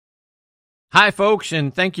Hi, folks,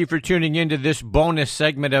 and thank you for tuning into this bonus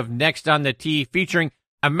segment of Next on the Tee featuring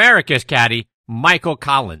America's Caddie, Michael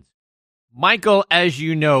Collins. Michael, as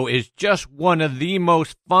you know, is just one of the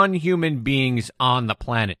most fun human beings on the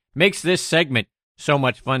planet. Makes this segment so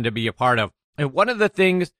much fun to be a part of. And one of the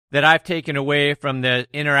things that I've taken away from the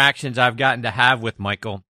interactions I've gotten to have with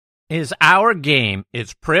Michael is our game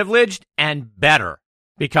is privileged and better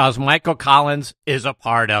because Michael Collins is a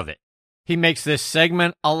part of it. He makes this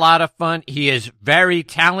segment a lot of fun. He is very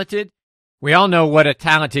talented. We all know what a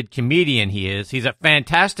talented comedian he is. He's a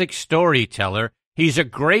fantastic storyteller. He's a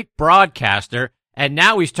great broadcaster. And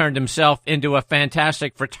now he's turned himself into a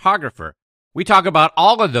fantastic photographer. We talk about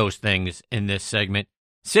all of those things in this segment.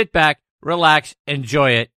 Sit back, relax,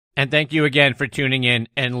 enjoy it. And thank you again for tuning in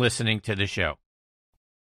and listening to the show.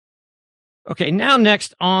 Okay, now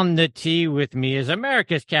next on the tee with me is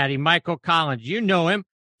America's Caddie, Michael Collins. You know him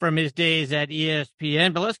from his days at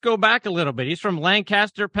ESPN, but let's go back a little bit. He's from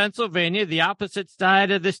Lancaster, Pennsylvania, the opposite side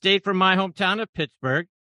of the state from my hometown of Pittsburgh.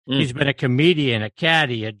 He's been a comedian, a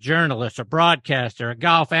caddy, a journalist, a broadcaster, a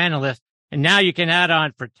golf analyst, and now you can add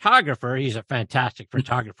on photographer. He's a fantastic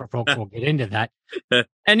photographer, folks. We'll get into that.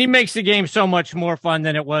 And he makes the game so much more fun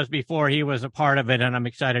than it was before he was a part of it, and I'm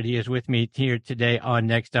excited he is with me here today on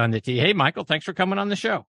Next on the Tee. Hey, Michael, thanks for coming on the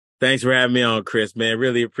show. Thanks for having me on, Chris, man.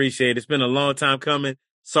 Really appreciate it. It's been a long time coming.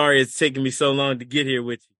 Sorry it's taken me so long to get here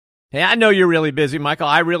with you. Hey, I know you're really busy, Michael.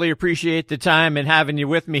 I really appreciate the time and having you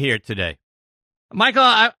with me here today. Michael,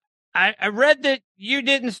 I read that you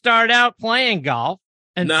didn't start out playing golf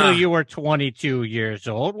until you were 22 years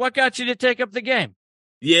old. What got you to take up the game?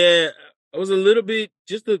 Yeah, I was a little bit,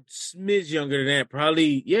 just a smidge younger than that.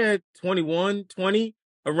 Probably, 21, 20,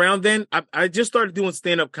 around then. I just started doing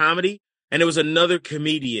stand-up comedy, and there was another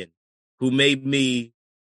comedian who made me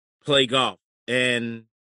play golf. And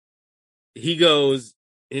he goes,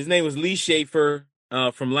 his name was Lee Schaefer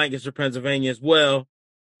from Lancaster, Pennsylvania as well.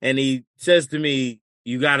 And he says to me,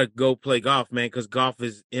 you got to go play golf, man, because golf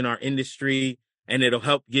is in our industry and it'll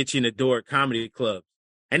help get you in the door at comedy clubs.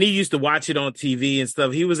 And he used to watch it on TV and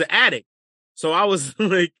stuff. He was an addict. So I was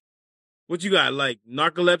like, what you got, like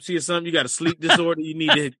narcolepsy or something? You got a sleep disorder? You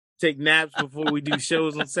need to take naps before we do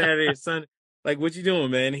shows on Saturday or Sunday? Like, what you doing,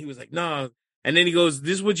 man? And he was like, no. And then he goes,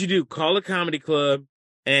 this is what you do. Call a comedy club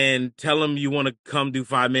and tell them you want to come do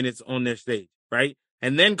 5 minutes on their stage, right?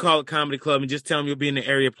 And then call a comedy club and just tell them you'll be in the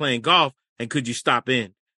area playing golf, and could you stop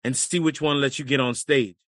in and see which one lets you get on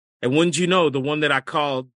stage. And wouldn't you know, the one that I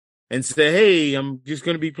called and said, hey, I'm just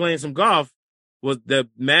going to be playing some golf, was the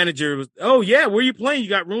manager was, oh, yeah, where you playing? You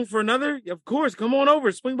got room for another? Of course, come on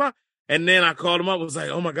over, swing by. And then I called him up, was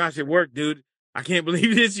like, oh, my gosh, it worked, dude. I can't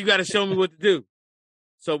believe this. You got to show me what to do.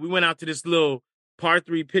 So we went out to this little par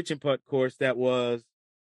 3 pitch and putt course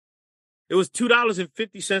it was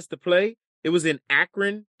 $2.50 to play. It was in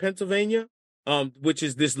Akron, Pennsylvania, which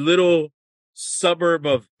is this little suburb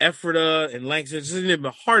of Ephrata and Lancaster. This is in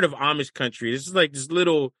the heart of Amish country. This is like this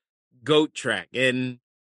little goat track. And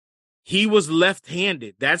he was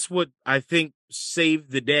left-handed. That's what I think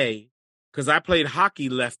saved the day, because I played hockey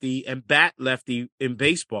lefty and bat lefty in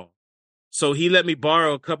baseball. So he let me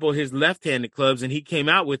borrow a couple of his left-handed clubs, and he came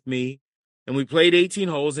out with me, and we played 18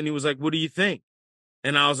 holes, and he was like, what do you think?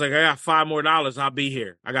 And I was like, I got $5 more. I'll be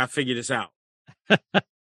here. I got to figure this out.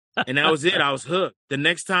 And that was it. I was hooked. The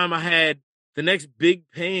next big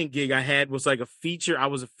paying gig I had was like a feature. I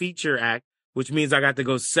was a feature act, which means I got to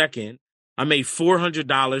go second. I made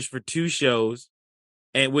 $400 for 2 shows,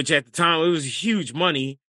 and which at the time, it was huge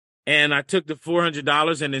money. And I took the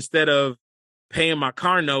 $400, and instead of paying my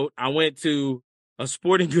car note, I went to a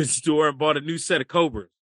sporting goods store and bought a new set of Cobras.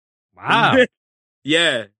 Wow.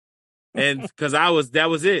 Yeah. And because that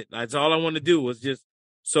was it. That's all I wanted to do was just,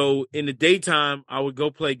 so in the daytime, I would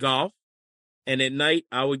go play golf, and at night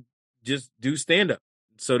I would just do stand-up.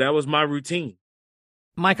 So that was my routine.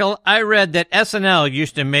 Michael, I read that SNL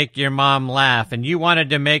used to make your mom laugh, and you wanted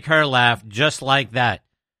to make her laugh just like that.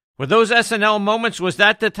 Were those SNL moments, was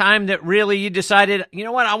that the time that really you decided, you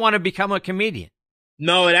know what, I want to become a comedian?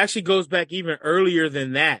 No, it actually goes back even earlier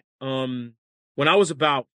than that. When I was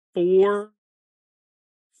about four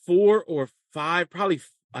or five, probably,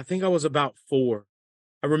 I think I was about 4.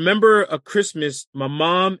 I remember a Christmas, my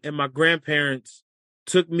mom and my grandparents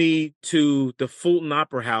took me to the Fulton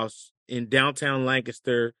Opera House in downtown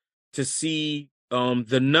Lancaster to see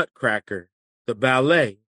the Nutcracker, the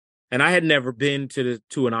ballet. And I had never been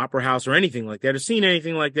to an opera house or anything like that, or seen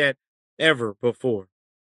anything like that ever before.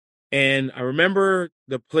 And I remember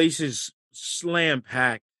the place is slam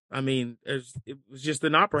packed. I mean, it was just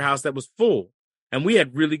an opera house that was full, and we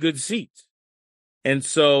had really good seats. And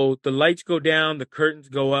so the lights go down, the curtains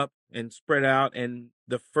go up, and spread out. And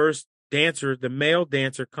the first dancer, the male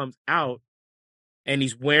dancer, comes out and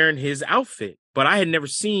he's wearing his outfit. But I had never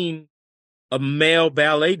seen a male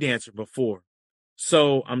ballet dancer before.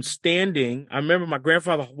 So I'm standing. I remember my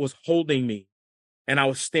grandfather was holding me and I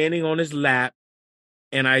was standing on his lap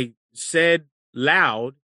and I said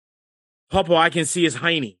loud, "Papa, I can see his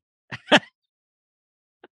hiney."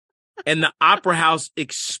 And the opera house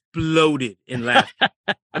exploded in laughter.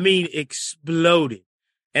 I mean, exploded.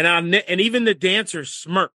 And and even the dancers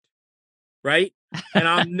smirked, right? And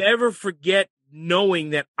I'll never forget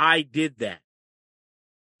knowing that I did that.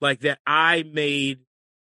 Like that I made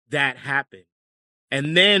that happen.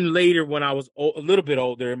 And then later when I was a little bit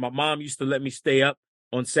older, my mom used to let me stay up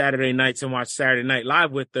on Saturday nights and watch Saturday Night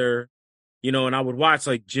Live with her, you know, and I would watch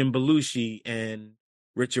like Jim Belushi and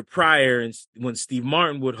Richard Pryor and when Steve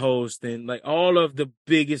Martin would host and like all of the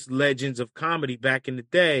biggest legends of comedy back in the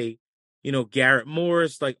day, you know, Garrett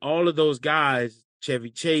Morris, like all of those guys, Chevy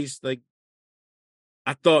Chase, like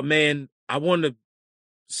I thought, man, I wanted to,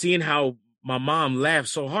 seeing how my mom laughed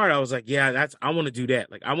so hard, I was like, yeah, I want to do that.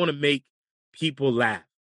 Like I want to make people laugh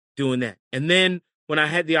doing that. And then when I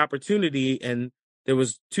had the opportunity, and there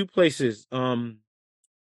was two places,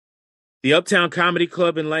 the Uptown Comedy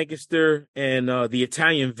Club in Lancaster and the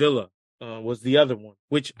Italian Villa was the other one,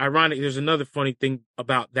 which ironic, there's another funny thing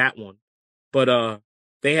about that one. But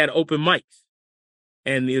they had open mics.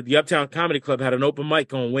 And the Uptown Comedy Club had an open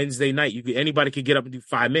mic on Wednesday night. Anybody could get up and do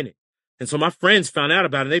 5 minutes. And so my friends found out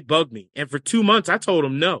about it. And they bugged me. And for 2 months, I told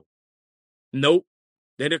them no. Nope.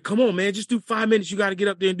 They'd come on, man, just do 5 minutes. You got to get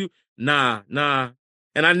up there and do. Nah.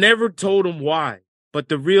 And I never told them why. But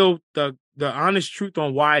the honest truth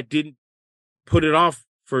on why I didn't put it off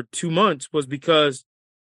for 2 months was because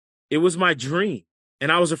it was my dream.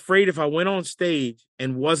 And I was afraid if I went on stage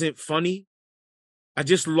and wasn't funny, I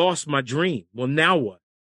just lost my dream. Well, now what?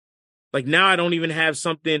 Like now I don't even have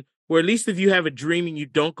something where at least if you have a dream and you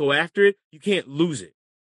don't go after it, you can't lose it.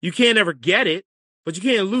 You can't ever get it, but you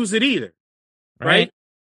can't lose it either. Right?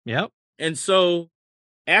 Yep. And so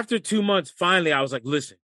after 2 months, finally, I was like,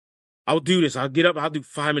 listen, I'll do this. I'll get up. I'll do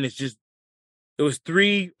 5 minutes. It was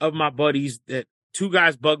 3 of my buddies that 2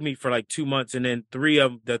 guys bugged me for like 2 months. And then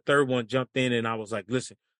the third one jumped in and I was like,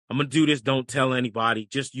 listen, I'm going to do this. Don't tell anybody.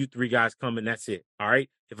 Just you 3 guys come and that's it. All right.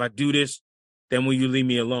 If I do this, then will you leave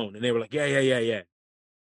me alone? And they were like, yeah.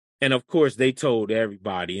 And of course they told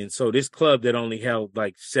everybody. And so this club that only held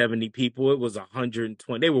like 70 people, it was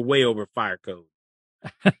 120. They were way over fire code.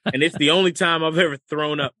 And it's the only time I've ever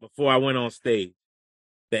thrown up before I went on stage.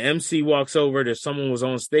 The MC walks over, there's someone was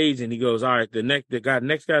on stage and he goes, all right, the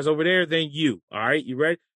next guy's over there, then you. All right, you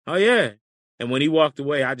ready? Oh yeah. And when he walked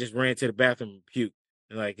away, I just ran to the bathroom and puked.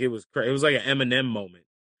 And like it was crazy. It was like an Eminem moment.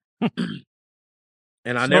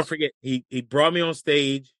 And I'll never forget, he brought me on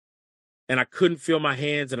stage and I couldn't feel my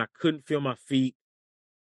hands and I couldn't feel my feet.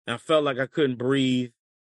 And I felt like I couldn't breathe.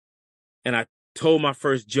 And I told my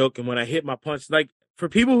first joke. And when I hit my punch, like for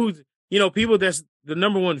people who, people that's the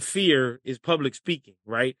number one fear is public speaking,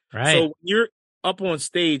 right? Right. So you're up on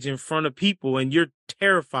stage in front of people and you're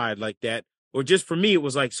terrified like that. Or just for me, it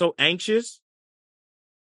was like so anxious.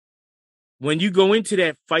 When you go into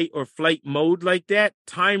that fight or flight mode like that,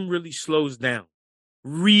 time really slows down.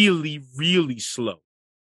 Really, really slow.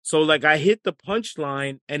 So like I hit the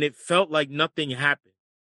punchline and it felt like nothing happened.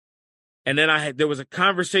 And then there was a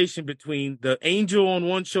conversation between the angel on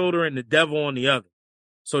one shoulder and the devil on the other.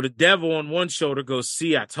 So the devil on one shoulder goes,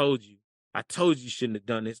 see, I told you. I told you shouldn't have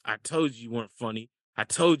done this. I told you weren't funny. I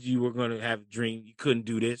told you were going to have a dream. You couldn't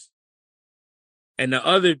do this. And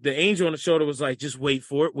the angel on the shoulder was like, just wait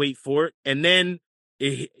for it. And then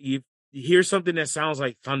you hear something that sounds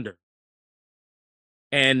like thunder.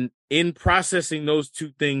 And in processing those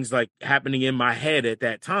two things like happening in my head at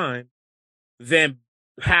that time, then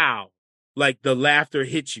pow, like the laughter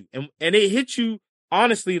hits you. And it hits you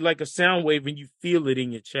honestly like a sound wave and you feel it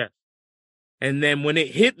in your chest. And then when it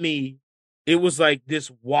hit me, it was like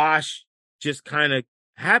this wash just kind of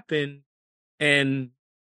happened. And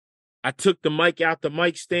I took the mic out the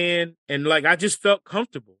mic stand and like I just felt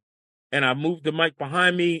comfortable. And I moved the mic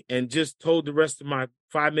behind me and just told the rest of my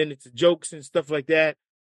 5 minutes of jokes and stuff like that.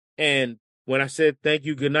 And when I said, thank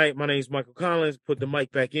you, good night, my name's Michael Collins, put the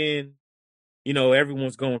mic back in,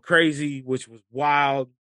 everyone's going crazy, which was wild.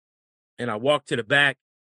 And I walked to the back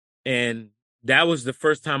and that was the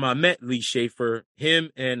first time I met Lee Schaefer,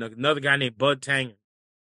 him and another guy named Bud Tanger.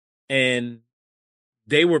 And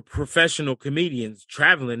they were professional comedians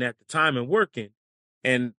traveling at the time and working.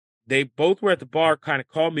 And they both were at the bar, kind of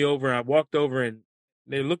called me over. And I walked over and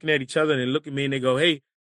they're looking at each other and they look at me and they go, hey,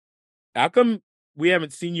 how come we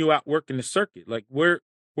haven't seen you out working the circuit? Like,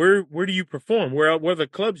 where do you perform? Where are the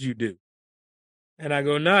clubs you do? And I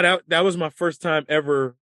go, no, that was my first time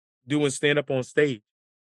ever doing stand-up on stage.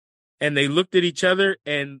 And they looked at each other,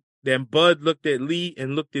 and then Bud looked at Lee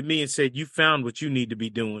and looked at me and said, you found what you need to be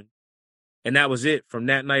doing. And that was it. From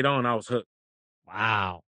that night on, I was hooked.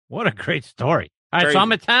 Wow. What a great story. All right, Crazy. so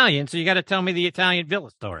I'm Italian, so you got to tell me the Italian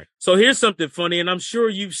Villa story. So here's something funny, and I'm sure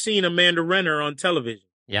you've seen Amanda Renner on television.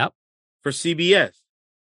 Yep. For CBS.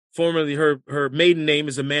 Formerly, her maiden name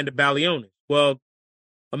is Amanda Balionis. Well,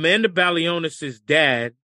 Amanda Balionis'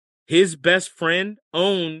 dad, his best friend,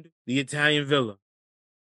 owned the Italian Villa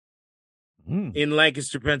in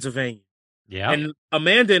Lancaster, Pennsylvania. Yeah. And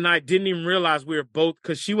Amanda and I didn't even realize we were both,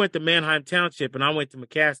 because she went to Manheim Township and I went to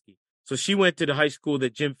McCaskey. So she went to the high school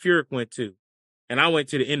that Jim Furyk went to, and I went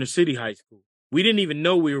to the inner city high school. We didn't even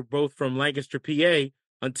know we were both from Lancaster, PA,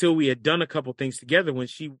 until we had done a couple things together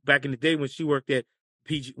back in the day when she worked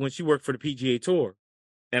for the PGA Tour.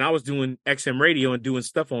 And I was doing XM radio and doing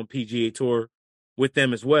stuff on PGA Tour with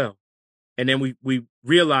them as well. And then we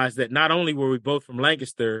realized that not only were we both from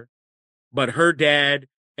Lancaster, but her dad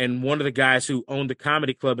and one of the guys who owned the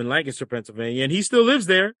comedy club in Lancaster, Pennsylvania, and he still lives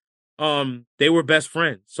there, they were best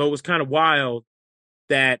friends. So it was kind of wild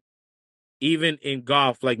that even in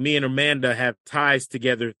golf, like me and Amanda have ties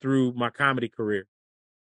together through my comedy career.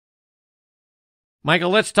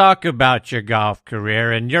 Michael, let's talk about your golf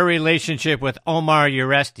career and your relationship with Omar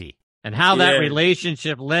Uresti and how that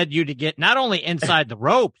relationship led you to get not only inside the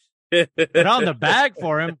ropes, but on the bag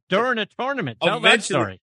for him during a tournament. Tell that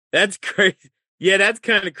story. That's crazy. Yeah, that's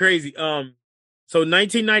kind of crazy. So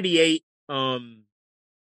 1998,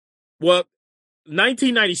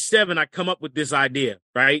 1997, I come up with this idea,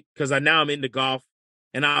 right? Because now I'm into golf,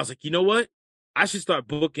 and I was like, you know what? I should start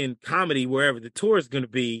booking comedy wherever the tour is going to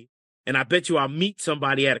be. And I bet you I'll meet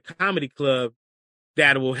somebody at a comedy club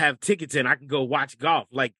that will have tickets and I can go watch golf.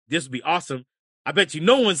 Like, this would be awesome. I bet you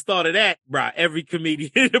no one's thought of that, bro. Every comedian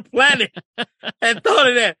in the planet had thought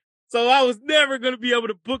of that. So I was never going to be able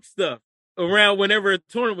to book stuff around whenever a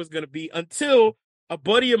tournament was going to be until a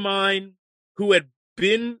buddy of mine who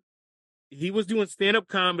he was doing stand-up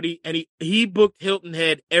comedy, and he booked Hilton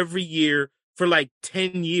Head every year for like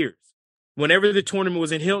 10 years. Whenever the tournament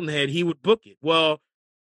was in Hilton Head, he would book it. Well,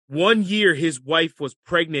 one year his wife was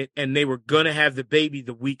pregnant and they were going to have the baby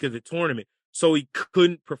the week of the tournament. So he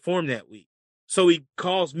couldn't perform that week. So he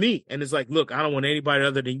calls me and is like, look, I don't want anybody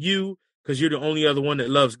other than you because you're the only other one that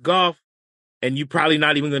loves golf. And you're probably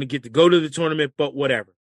not even going to get to go to the tournament, but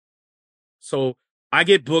whatever. So I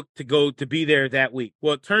get booked to be there that week.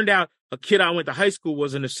 Well, it turned out a kid I went to high school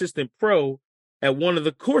was an assistant pro at one of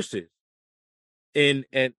the courses in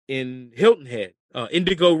Hilton Head,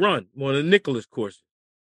 Indigo Run, one of the Nicholas courses.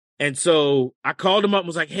 And so I called him up and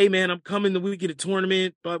was like, hey, man, I'm coming the week of the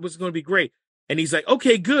tournament, but it's going to be great. And he's like,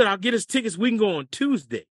 okay, good. I'll get us tickets. We can go on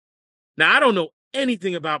Tuesday. Now, I don't know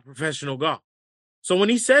anything about professional golf. So when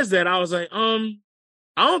he says that, I was like, I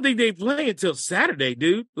don't think they play until Saturday,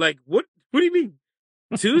 dude. Like, what do you mean?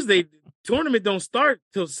 Tuesday tournament don't start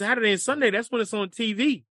till Saturday and Sunday. That's when it's on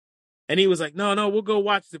TV. And he was like, no, we'll go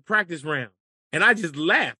watch the practice round. And I just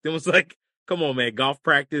laughed and was like, come on, man, golf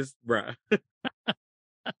practice, bruh.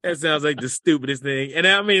 That sounds like the stupidest thing. And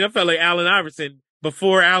I mean, I felt like Allen Iverson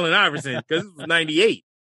before Allen Iverson because it was 98.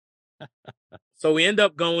 So we end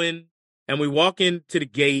up going and we walk into the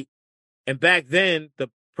gate. And back then,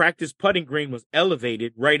 the practice putting green was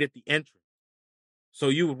elevated right at the entrance. So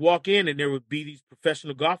you would walk in and there would be these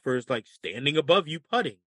professional golfers like standing above you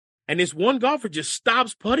putting. And this one golfer just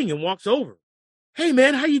stops putting and walks over. Hey,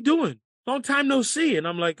 man, how you doing? Long time no see. And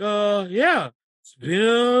I'm like, yeah, it's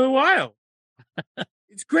been a while.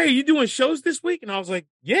 It's great. You doing shows this week? And I was like,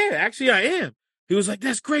 yeah, actually I am. He was like,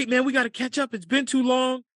 that's great, man. We got to catch up. It's been too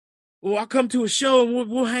long. Well, I'll come to a show and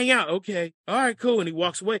we'll hang out. Okay. All right, cool. And he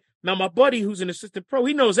walks away. Now, my buddy, who's an assistant pro,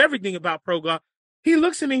 he knows everything about pro golf. He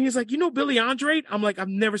looks at me and he's like, you know Billy Andre? I'm like, I've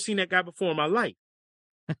never seen that guy before in my life.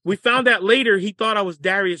 We found out later he thought I was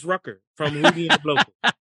Darius Rucker from Hootie and the Bloker.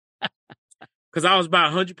 Because I was about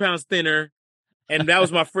 100 pounds thinner. And that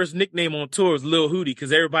was my first nickname on tour was Lil Hootie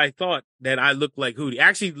because everybody thought that I looked like Hootie.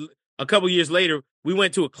 Actually, a couple years later, we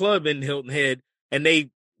went to a club in Hilton Head and we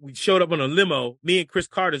showed up on a limo, me and Chris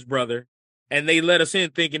Carter's brother, and they let us in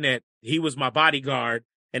thinking that he was my bodyguard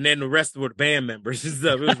and then the rest were the band members and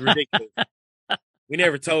stuff. It was ridiculous. We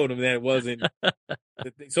never told him that it wasn't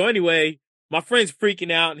the thing. So anyway, my friend's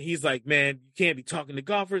freaking out and he's like, man, you can't be talking to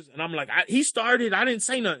golfers. And I'm like, he started. I didn't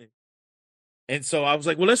say nothing. And so I was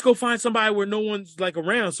like, well, let's go find somebody where no one's like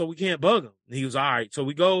around so we can't bug him. And he was all right. So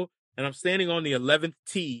we go and I'm standing on the 11th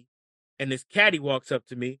tee and this caddy walks up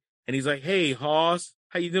to me and he's like, hey, Hoss.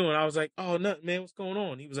 how you doing? I was like, oh, nothing, man. What's going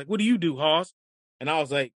on? He was like, what do you do, Hoss? And I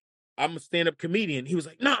was like, I'm a stand-up comedian. He was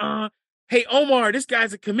like, nah, hey, Omar, this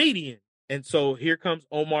guy's a comedian. And so here comes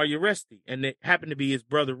Omar Uresti. And it happened to be his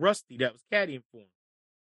brother, Rusty, that was caddying for him.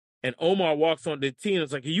 And Omar walks on the tee and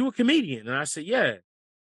was like, are you a comedian? And I said, yeah.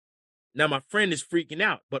 Now my friend is freaking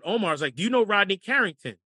out. But Omar's like, do you know Rodney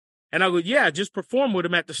Carrington? And I go, yeah, I just performed with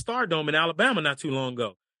him at the Stardome in Alabama not too long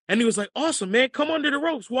ago. And he was like, awesome, man, come under the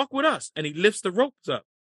ropes, walk with us. And he lifts the ropes up.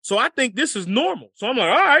 So I think this is normal. So I'm like,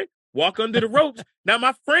 all right, walk under the ropes. Now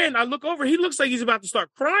my friend, I look over, he looks like he's about to start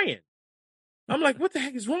crying. I'm like, what the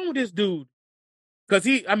heck is wrong with this dude? Because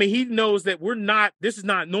he knows that this is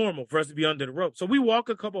not normal for us to be under the rope. So we walk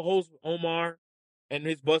a couple holes with Omar and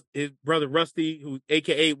his brother Rusty, who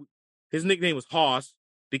AKA his nickname was Hoss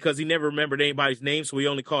because he never remembered anybody's name. So he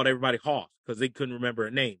only called everybody Hoss because they couldn't remember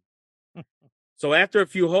a name. So after a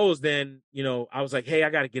few holes, then, I was like, hey, I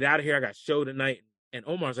got to get out of here. I got a show tonight. And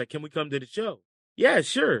Omar's like, can we come to the show? Yeah,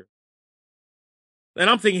 sure. And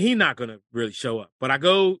I'm thinking he's not going to really show up. But I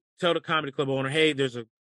go tell the comedy club owner, hey, there's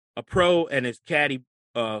a pro and his caddy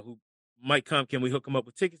who might come. Can we hook him up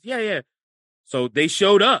with tickets? Yeah. So they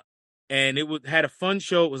showed up and had a fun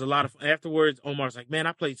show. It was a lot of fun. Afterwards, Omar's like, man,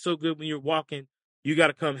 I played so good when you were walking. You got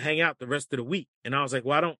to come hang out the rest of the week. And I was like,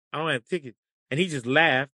 well, I don't have tickets. And he just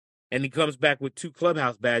laughed. And he comes back with 2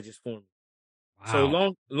 clubhouse badges for me. Wow.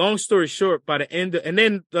 So long story short, by the end and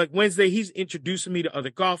then like Wednesday, he's introducing me to other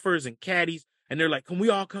golfers and caddies. And they're like, can we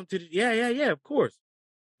all come to the, yeah, of course.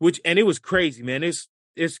 And it was crazy, man.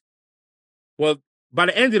 Well, by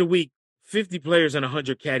the end of the week, 50 players and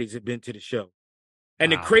 100 caddies have been to the show.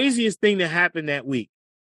 And wow. The craziest thing that happened that week,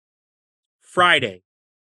 Friday,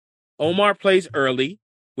 Omar plays early,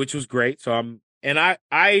 which was great. So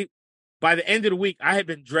I by the end of the week, I had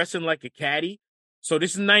been dressing like a caddy. So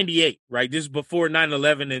this is 98, right? This is before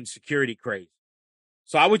 9/11 and security craze.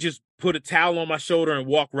 So I would just put a towel on my shoulder and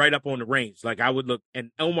walk right up on the range. Like I would look,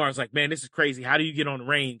 and Omar's like, man, this is crazy. How do you get on the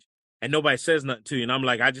range and nobody says nothing to you? And I'm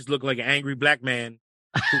like, I just look like an angry black man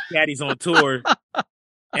who caddies on tour.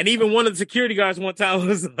 And even one of the security guards one time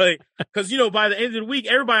was like, because, by the end of the week,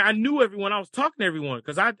 I knew everyone. I was talking to everyone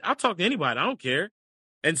because I'll talk to anybody. I don't care.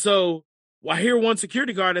 And so I hear one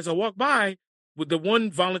security guard as I walk by with the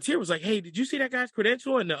one volunteer was like, hey, did you see that guy's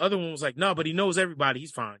credential? And the other one was like, no, but he knows everybody.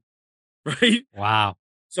 He's fine. Right? Wow.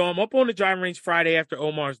 So I'm up on the driving range Friday after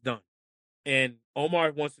Omar's done. And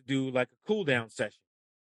Omar wants to do like a cool down session.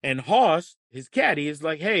 And Hoss, his caddy, is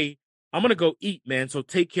like, hey, I'm going to go eat, man. So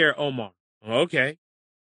take care of Omar. Okay.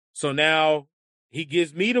 So now he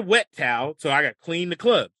gives me the wet towel. So I got to clean the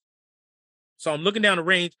club. So I'm looking down the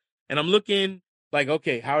range and I'm looking like,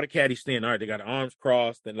 okay, how are the caddies standing? All right, they got their arms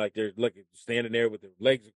crossed and like they're standing there with their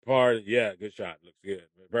legs apart. Yeah, good shot. Looks good.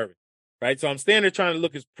 Perfect. Right. So I'm standing there trying to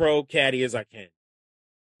look as pro caddy as I can.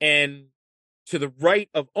 And to the right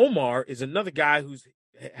of Omar is another guy who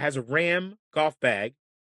has a Ram golf bag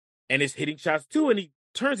and is hitting shots too. And he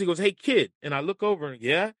turns, he goes, hey, kid. And I look over and,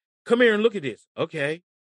 yeah, come here and look at this. Okay.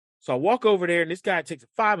 So I walk over there and this guy takes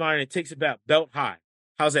a 5-iron and takes it about belt high.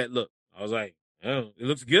 How's that look? I was like, oh, it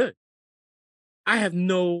looks good. I have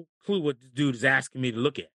no clue what this dude is asking me to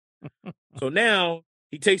look at. So now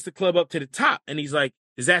he takes the club up to the top and he's like,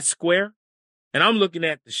 is that square? And I'm looking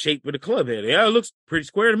at the shape of the club head. Yeah, it looks pretty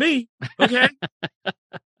square to me. Okay.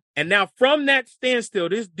 And now from that standstill,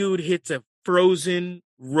 this dude hits a frozen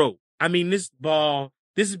rope. I mean, this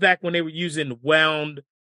is back when they were using wound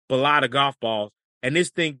Balata golf balls. And this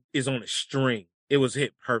thing is on a string. It was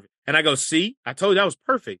hit perfect. And I go, see, I told you that was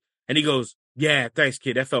perfect. And he goes, yeah, thanks,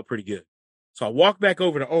 kid. That felt pretty good. So I walk back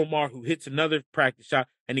over to Omar, who hits another practice shot.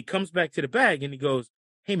 And he comes back to the bag and he goes,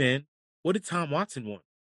 hey, man, what did Tom Watson want?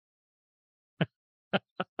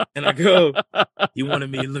 And I go, he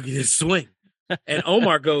wanted me to look at his swing. And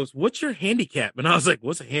Omar goes, what's your handicap? And I was like,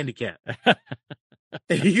 what's a handicap?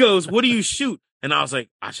 And he goes, what do you shoot? And I was like,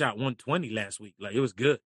 I shot 120 last week. Like, it was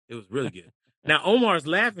good. It was really good. Now, Omar's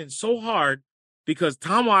laughing so hard because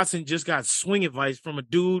Tom Watson just got swing advice from a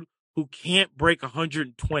dude who can't break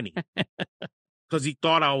 120 because he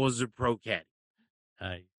thought I was a pro caddy.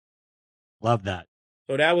 I love that.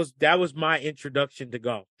 So that was my introduction to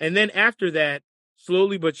golf. And then after that,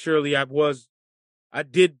 slowly but surely, I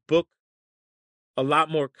did book a lot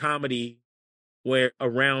more comedy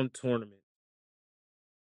around tournament.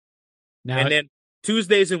 Now, and then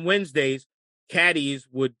Tuesdays and Wednesdays, caddies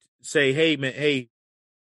would say, hey, man, hey,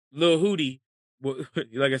 Lil Hootie. Well,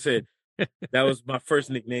 like I said, that was my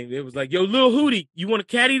first nickname. It was like, yo, Lil Hootie, you want a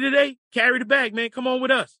caddy today? Carry the bag, man. Come on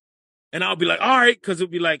with us. And I'll be like, all right, because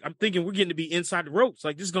it'll be like, I'm thinking we're getting to be inside the ropes.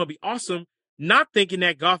 Like, this is going to be awesome. not thinking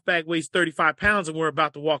that golf bag weighs 35 pounds and we're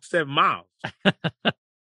about to walk 7 miles.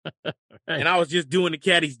 Right. And I was just doing the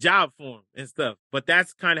caddy's job for him and stuff. But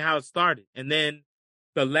that's kind of how it started. And then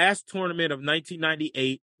the last tournament of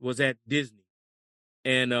 1998 was at Disney.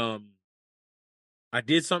 And I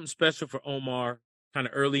did something special for Omar kind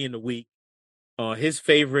of early in the week. His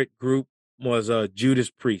favorite group was Judas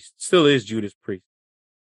Priest. Still is Judas Priest.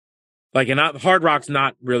 Like, and Hard Rock's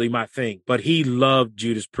not really my thing, but he loved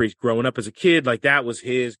Judas Priest growing up as a kid. Like, that was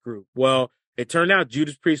his group. Well, it turned out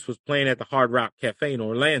Judas Priest was playing at the Hard Rock Cafe in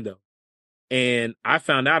Orlando. And I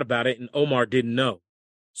found out about it, and Omar didn't know.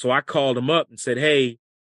 So I called him up and said, hey,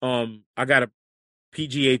 I got a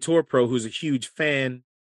PGA Tour Pro who's a huge fan.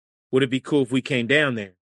 Would it be cool if we came down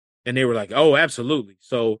there? And they were like, oh, absolutely.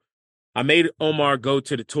 So I made Omar go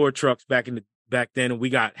to the tour trucks back then, and we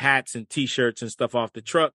got hats and T-shirts and stuff off the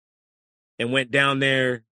truck and went down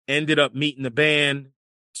there, ended up meeting the band,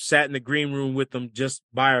 sat in the green room with them just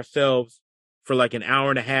by ourselves for like an hour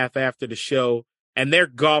and a half after the show. And they're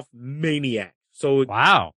golf maniacs. So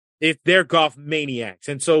wow, if they're golf maniacs.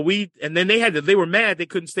 And so then they were mad they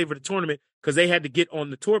couldn't stay for the tournament because they had to get on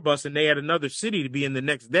the tour bus and they had another city to be in the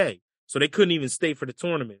next day. So they couldn't even stay for the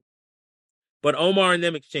tournament. But Omar and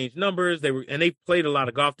them exchanged numbers. They played a lot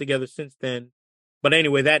of golf together since then. But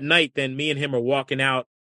anyway, that night, then me and him are walking out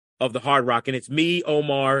of the Hard Rock, and it's me,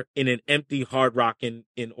 Omar, in an empty Hard Rock in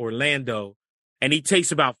Orlando. And he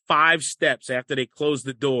takes about 5 steps after they close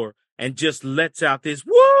the door and just lets out this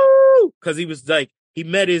woo, because he was like, he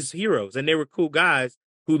met his heroes, and they were cool guys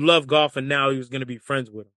who loved golf, and now he was going to be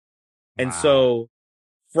friends with them. Wow. And so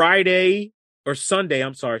Sunday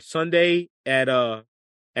at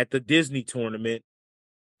the Disney tournament,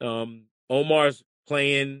 Omar's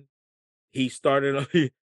playing. He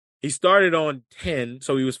started on 10,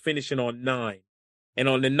 so he was finishing on 9. And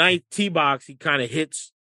on the 9th tee box, he kind of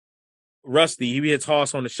hits Rusty. He hits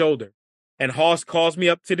Hoss on the shoulder. And Hoss calls me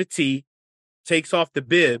up to the tee, takes off the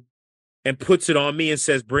bib, and puts it on me and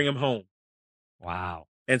says, bring him home. Wow.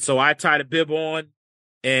 And so I tie the bib on,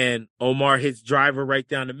 and Omar hits driver right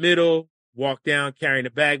down the middle, walk down, carrying the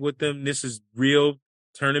bag with him. This is real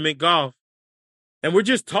tournament golf. And we're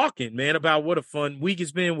just talking, man, about what a fun week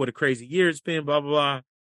it's been, what a crazy year it's been, blah, blah, blah.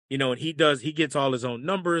 You know, and he gets all his own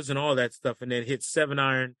numbers and all that stuff, and then hits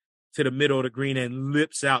 7-iron to the middle of the green and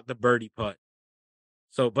lips out the birdie putt.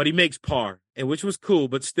 So, but he makes par, and which was cool,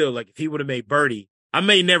 but still, like, if he would have made birdie, I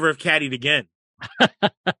may never have caddied again.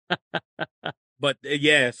 But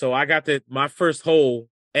yeah, so I got my first hole,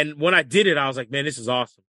 and when I did it, I was like, man, this is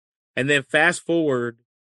awesome. And then fast forward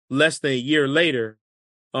less than a year later,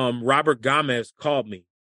 Robert Gomez called me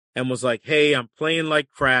and was like, hey, I'm playing like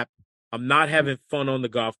crap. I'm not having fun on the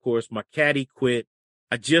golf course. My caddy quit.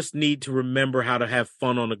 I just need to remember how to have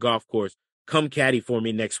fun on the golf course. Come caddy for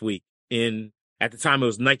me next week. At the time, it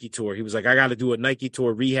was Nike Tour. He was like, I got to do a Nike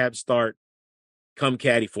Tour rehab start. Come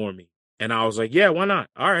caddy for me. And I was like, yeah, why not?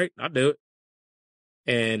 All right, I'll do it.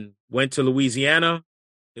 And went to Louisiana.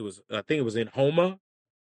 I think it was in Houma.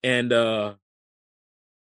 And I'll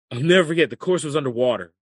never forget, the course was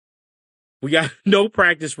underwater. We got no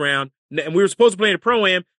practice round. And we were supposed to play in a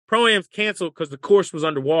Pro-Am. Pro-Am's canceled because the course was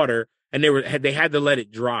underwater, and they had to let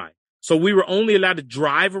it dry. So we were only allowed to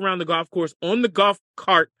drive around the golf course on the golf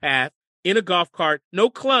cart path, in a golf cart, no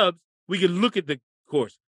clubs. We could look at the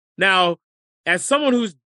course. Now, as someone who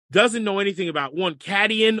doesn't know anything about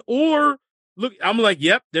caddying or look, I'm like,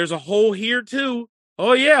 yep, there's a hole here too.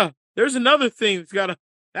 Oh yeah, there's another thing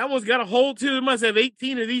that one's got a hole too. It must have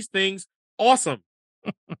 18 of these things. Awesome.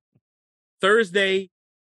 Thursday,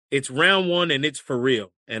 it's round 1 and it's for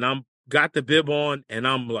real. And I'm got the bib on and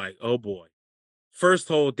I'm like, oh boy. First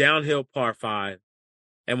hole, downhill par 5.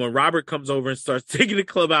 And when Robert comes over and starts taking the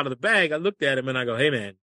club out of the bag, I looked at him and I go, hey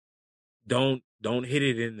man, don't hit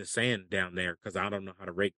it in the sand down there because I don't know how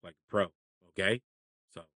to rake like a pro. Okay.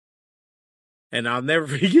 So, and I'll never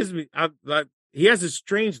forget he has a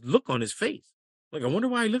strange look on his face. Like, I wonder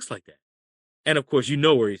why he looks like that. And of course, you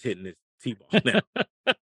know where he's hitting this tee-ball now.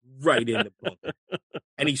 Right in the bunker.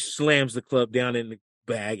 And he slams the club down in the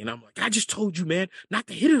bag. And I'm like, I just told you, man, not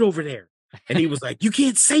to hit it over there. And he was like, you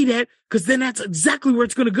can't say that because then that's exactly where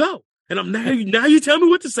it's going to go. And I'm now you tell me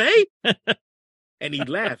what to say? And he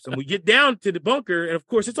laughs. And we get down to the bunker. And of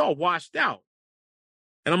course, it's all washed out.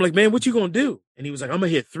 And I'm like, man, what you going to do? And he was like, I'm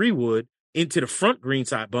going to hit 3-wood into the front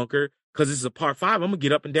greenside bunker because this is a par 5. I'm going to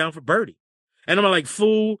get up and down for birdie. And I'm like,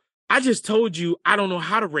 fool, I just told you I don't know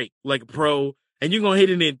how to rake like a pro. And you're going to hit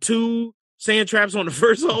it in 2 sand traps on the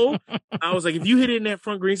first hole. I was like, if you hit it in that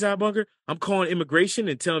front greenside bunker, I'm calling immigration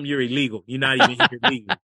and tell them you're illegal. You're not even here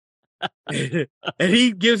legally. And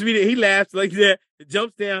he gives me he laughs like that,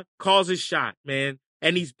 jumps down, calls his shot, man.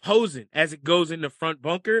 And he's posing as it goes in the front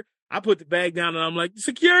bunker. I put the bag down and I'm like,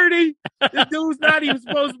 security, this dude's not even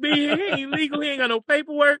supposed to be here. He ain't legal. He ain't got no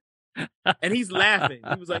paperwork. And he's laughing.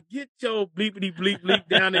 He was like, get your bleepity bleep bleep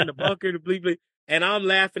down in the bunker, the bleep bleep. And I'm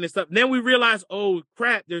laughing and stuff. And then we realize, oh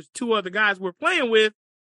crap, there's two other guys we're playing with.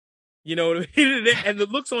 You know, and the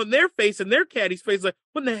looks on their face and their caddy's face, like,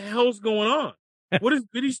 what in the hell's going on? What is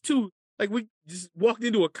these two? Like, we just walked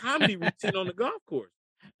into a comedy routine on the golf course.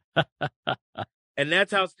 And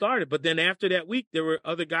that's how it started. But then after that week, there were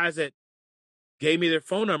other guys that gave me their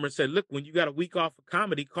phone number and said, look, when you got a week off of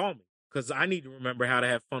comedy, call me. Because I need to remember how to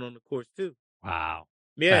have fun on the course, too. Wow.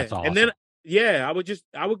 Yeah. That's awesome. And then,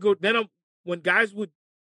 I would go, when guys would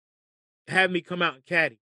have me come out and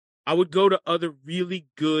caddy, I would go to other really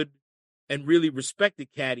good and really respected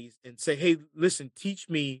caddies and say, hey, listen, teach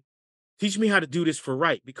me how to do this for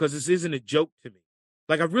right, because this isn't a joke to me.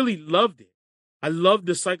 Like, I really loved it. I loved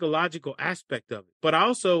the psychological aspect of it. But I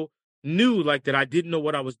also knew, like, that I didn't know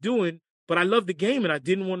what I was doing, but I loved the game and I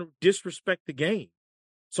didn't want to disrespect the game.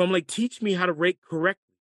 So I'm like, teach me how to rake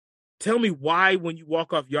correctly. Tell me why when you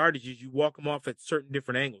walk off yardages, you walk them off at certain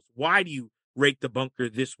different angles. Why do you rake the bunker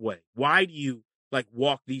this way? Why do you, like,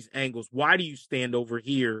 walk these angles? Why do you stand over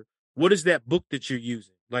here? What is that book that you're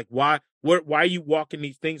using? Like, why are you walking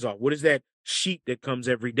these things off? What is that sheet that comes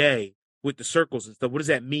every day with the circles and stuff? What does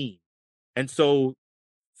that mean? And so,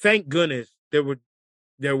 thank goodness there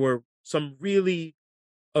were some really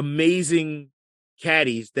amazing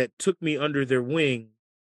caddies that took me under their wing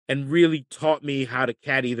and really taught me how to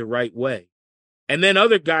caddy the right way. And then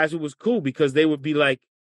other guys, it was cool because they would be like,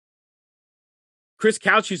 Chris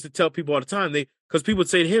Couch used to tell people all the time, because people would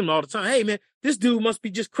say to him all the time, hey, man, this dude must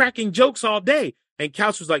be just cracking jokes all day. And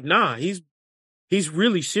Couch was like, nah, he's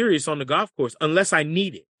really serious on the golf course unless I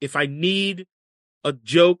need it. If I need a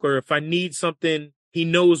joke or if I need something, he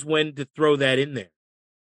knows when to throw that in there.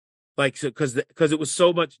 Like, so, because it was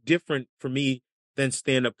so much different for me than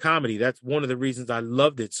stand-up comedy. That's one of the reasons I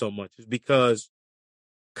loved it so much, is because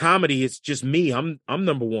comedy, it's just me. I'm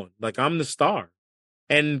number one. Like, I'm the star.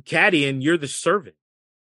 And caddying, you're the servant.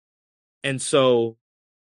 And so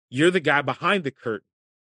you're the guy behind the curtain.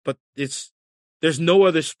 But there's no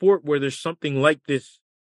other sport where there's something like this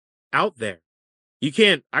out there.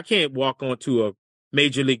 I can't walk onto a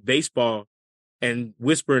Major League Baseball and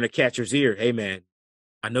whisper in a catcher's ear, hey, man,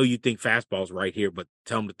 I know you think fastball's right here, but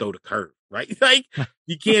tell him to throw the curve, right? Like,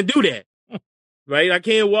 you can't do that, right? I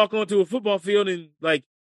can't walk onto a football field and, like,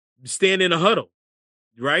 stand in a huddle,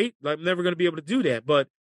 right? Like, I'm never going to be able to do that. But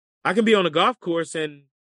I can be on a golf course, and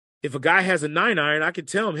if a guy has a 9-iron, I can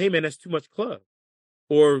tell him, hey, man, that's too much club.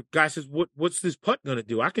 Or guy says, what's this putt going to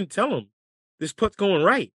do? I can tell him this putt's going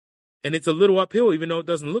right, and it's a little uphill, even though it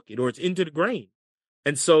doesn't look it, or it's into the grain.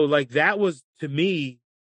 And so, like, that was, to me,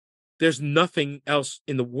 there's nothing else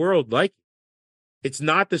in the world like it. It's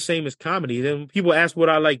not the same as comedy. Then when people ask what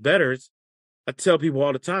I like better, I tell people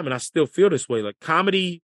all the time, and I still feel this way. Like,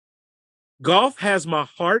 comedy, golf has my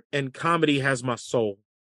heart, and comedy has my soul.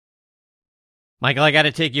 Michael, I got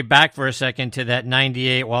to take you back for a second to that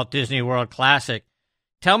 98 Walt Disney World Classic.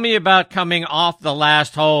 Tell me about coming off the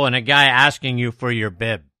last hole and a guy asking you for your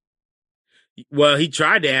bib. Well, he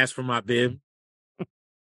tried to ask for my bib.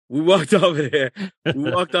 We walked over there.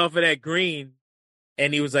 We walked off of that green,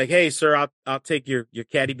 and he was like, hey, sir, I'll take your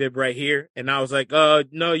caddy bib right here. And I was like,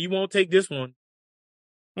 no, you won't take this one.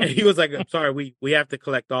 And he was like, I'm sorry, we have to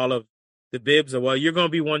collect all of the bibs. Well, you're going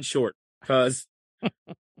to be one short. And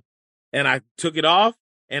I took it off,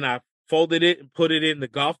 and I folded it and put it in the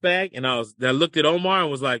golf bag. And I looked at Omar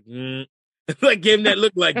and was like, like, gave him that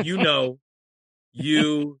look like, you know,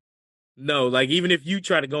 like, even if you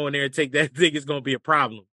try to go in there and take that thing, it's going to be a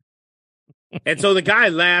problem. And so the guy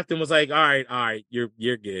laughed and was like, all right,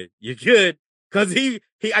 you're good. You're good. Cause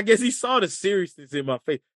I guess he saw the seriousness in my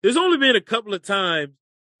face. There's only been a couple of times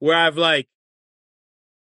where I've, like,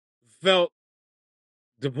 felt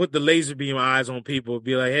to put the laser beam eyes on people and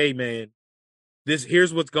be like, hey, man,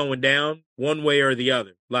 here's what's going down one way or the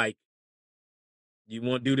other. Like, you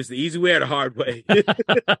want to do this the easy way or the hard way?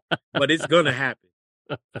 But it's going to happen.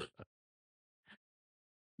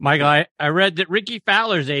 Michael, I read that Ricky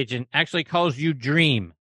Fowler's agent actually calls you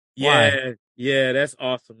Dream. Why? Yeah, that's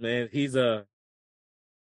awesome, man. He's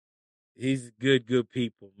good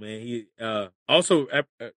people, man. He also,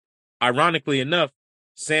 ironically enough,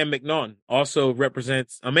 Sam McNaughton also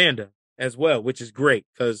represents Amanda as well, which is great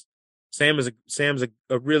because Sam's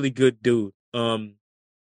a really good dude. But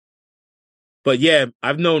yeah,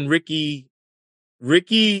 I've known Ricky.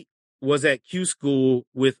 Ricky was at Q School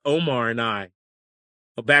with Omar and I.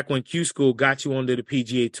 back when Q School got you onto the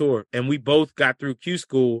PGA Tour, and we both got through Q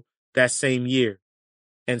School that same year.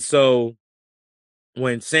 And so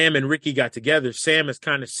when Sam and Ricky got together, Sam has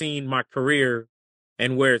kind of seen my career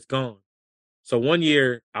and where it's gone. So one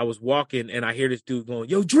year I was walking and I hear this dude going,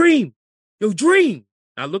 "Yo, Dream, yo, Dream."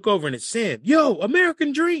 I look over and it's Sam. "Yo,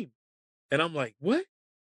 American Dream." And I'm like, "What?"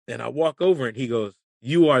 And I walk over and he goes,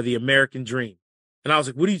 "You are the American Dream." And I was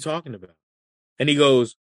like, "What are you talking about?" And he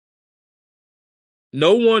goes,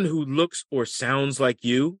 "No one who looks or sounds like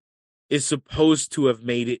you is supposed to have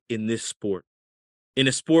made it in this sport. In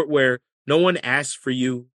a sport where no one asked for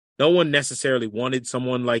you, no one necessarily wanted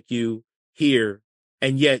someone like you here,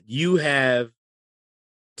 and yet you have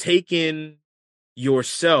taken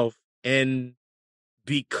yourself and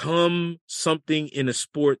become something in a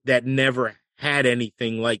sport that never had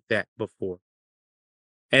anything like that before.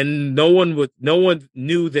 And no one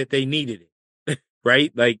knew that they needed it."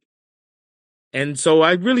 Right? Like, and so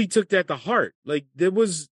I really took that to heart. Like,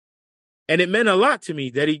 and it meant a lot to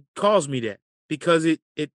me that he calls me that, because it,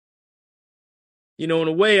 in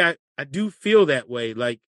a way I do feel that way.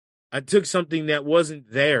 Like, I took something that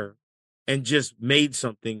wasn't there and just made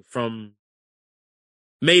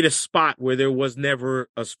made a spot where there was never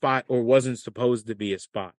a spot or wasn't supposed to be a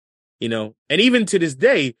spot, And even to this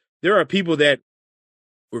day, there are people that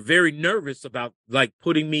were very nervous about like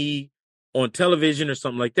putting me on television or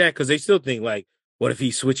something like that, because they still think like, what if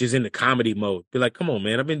he switches into comedy mode? Be like, come on,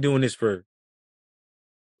 man, I've been doing this for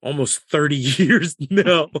almost 30 years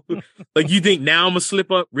now. Like, you think now I'm gonna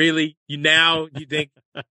slip up? Really? You think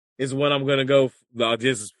is when I'm gonna go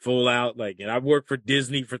just full out? Like, and I've worked for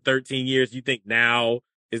Disney for 13 years. You think now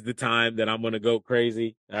is the time that I'm gonna go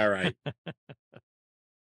crazy? All right.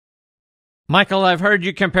 Michael, I've heard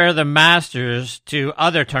you compare the Masters to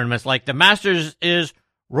other tournaments. Like, the Masters is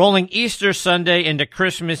rolling Easter Sunday into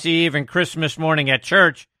Christmas Eve and Christmas morning at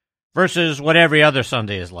church versus what every other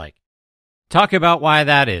Sunday is like. Talk about why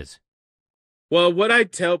that is. Well, what I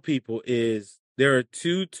tell people is there are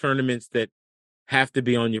two tournaments that have to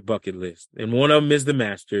be on your bucket list. And one of them is the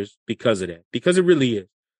Masters because of that, because it really is.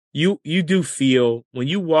 You do feel when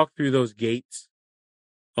you walk through those gates,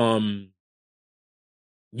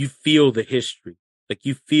 you feel the history. Like,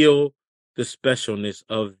 you feel the specialness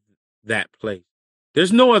of that place.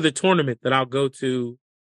 There's no other tournament that I'll go to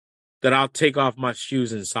that I'll take off my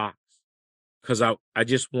shoes and socks, because I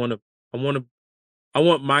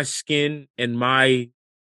want my skin and my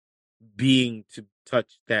being to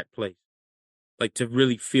touch that place, like to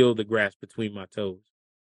really feel the grass between my toes.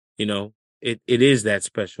 It is that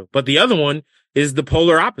special. But the other one is the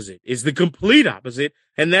polar opposite. It's the complete opposite,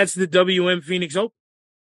 and that's the WM Phoenix Open,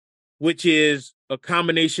 which is a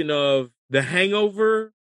combination of the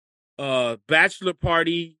Hangover, Bachelor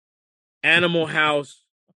Party, Animal House,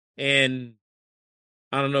 and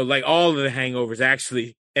I don't know, like all of the hangovers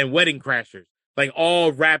actually, and Wedding Crashers, like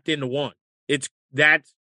all wrapped into one. It's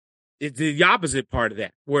the opposite part of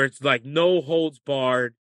that, where it's like no holds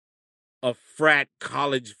barred, a frat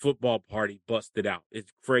college football party busted out.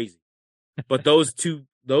 It's crazy. But those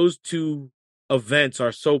two events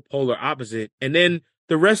are so polar opposite. And then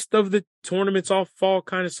the rest of the tournaments all fall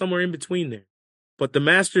kind of somewhere in between there. But the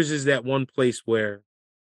Masters is that one place where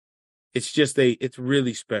it's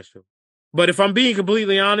really special. But if I'm being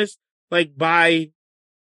completely honest, like by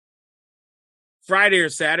Friday or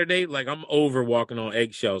Saturday, like I'm over walking on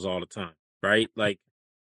eggshells all the time, right? Like,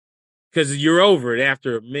 because you're over it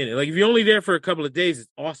after a minute. Like, if you're only there for a couple of days, it's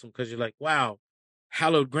awesome because you're like, wow,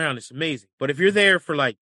 hallowed ground, it's amazing. But if you're there for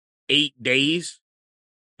like 8 days,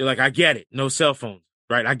 you're like, I get it. No cell phones,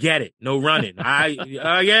 right? I get it. No running. I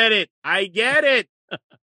get it. I get it.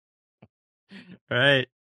 Right.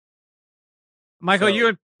 Michael,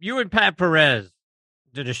 you and Pat Perez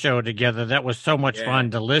did a show together. That was so much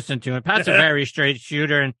fun to listen to. And Pat's a very straight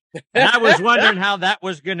shooter. And I was wondering how that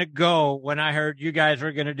was going to go when I heard you guys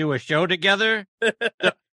were going to do a show together.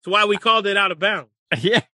 That's why we called it Out of Bounds.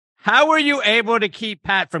 Yeah. How were you able to keep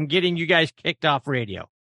Pat from getting you guys kicked off radio?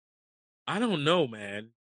 I don't know, man.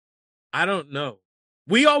 I don't know.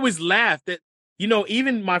 We always laughed at,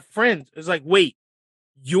 even my friends. It's like, wait,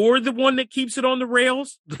 you're the one that keeps it on the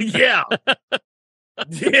rails? Yeah.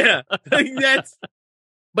 Yeah.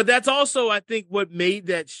 But that's also, I think, what made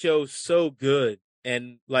that show so good,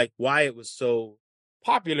 and like why it was so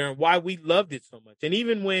popular and why we loved it so much. And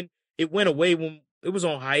even when it went away, when it was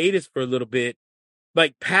on hiatus for a little bit,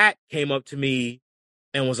 like Pat came up to me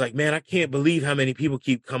and was like, man, I can't believe how many people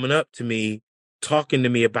keep coming up to me, talking to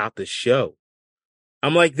me about the show.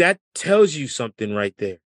 I'm like, that tells you something right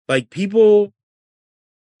there. Like, people,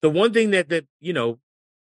 the one thing that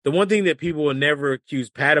people will never accuse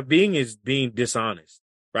Pat of being is being dishonest.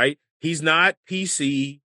 right? He's not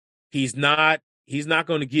PC. He's not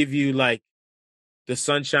going to give you like the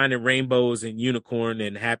sunshine and rainbows and unicorn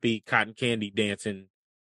and happy cotton candy dancing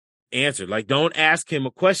answer. Like, don't ask him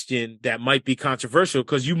a question that might be controversial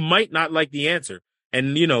because you might not like the answer.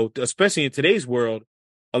 And, you know, especially in today's world,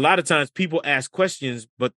 a lot of times people ask questions,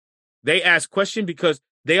 but they ask question because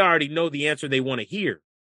they already know the answer they want to hear.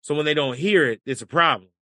 So when they don't hear it, it's a problem.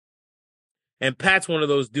 And Pat's one of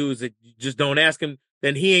those dudes that you just don't ask him,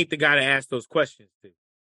 then he ain't the guy to ask those questions to.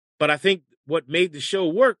 But I think what made the show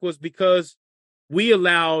work was because we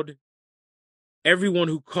allowed everyone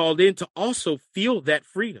who called in to also feel that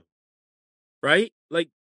freedom, right? Like,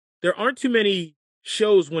 there aren't too many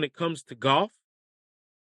shows when it comes to golf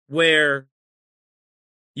where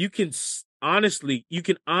you can honestly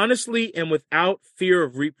and without fear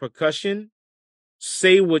of repercussion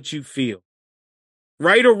say what you feel,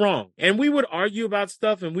 right or wrong. And we would argue about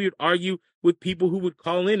stuff, and we would argue with people who would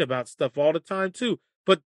call in about stuff all the time too.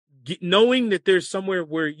 But knowing that there's somewhere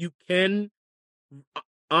where you can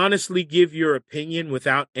honestly give your opinion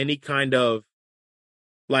without any kind of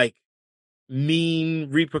like mean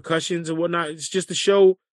repercussions and whatnot, it's just a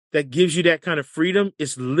show that gives you that kind of freedom.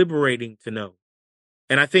 It's liberating to know.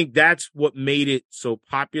 And I think that's what made it so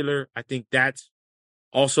popular. I think that's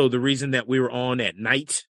also the reason that we were on at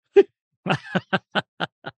night.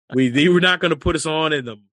 They were not going to put us on in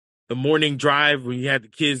the morning drive when you had the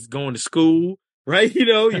kids going to school, right? You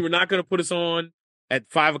know, you were not going to put us on at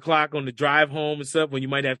 5 o'clock on the drive home and stuff when you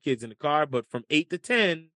might have kids in the car. But from 8 to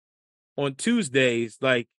 10 on Tuesdays,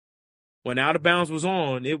 like when Out of Bounds was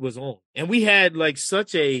on, it was on. And we had like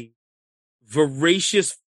such a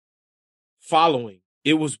voracious following.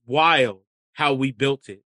 It was wild how we built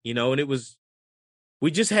it, you know, and we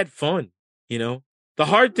just had fun, you know. The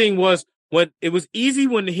hard thing was when it was easy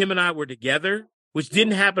when him and I were together, which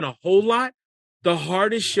didn't happen a whole lot. The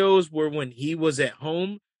hardest shows were when he was at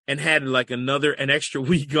home and had like an extra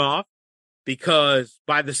week off, because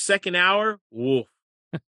by the second hour, woof,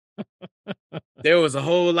 there was a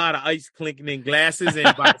whole lot of ice clinking in glasses.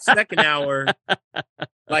 And by the second hour,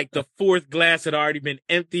 like the fourth glass had already been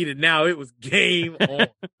emptied, and now it was game on.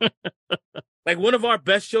 Like one of our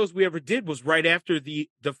best shows we ever did was right after the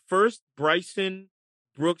first Bryson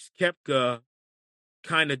Brooks Koepka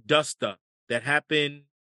kind of dust up that happened.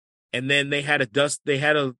 And then they had a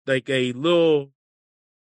little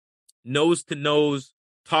nose to nose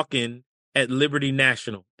talking at Liberty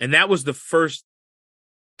National. And that was the first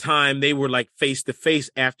time they were like face to face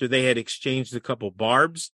after they had exchanged a couple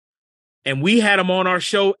barbs. And we had them on our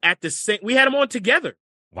show we had them on together.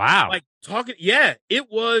 Wow. Like talking. Yeah,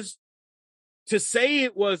 it was, to say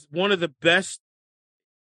it was one of the best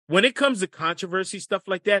when it comes to controversy stuff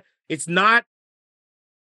like that. It's not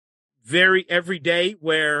very every day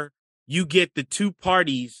where you get the two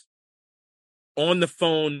parties on the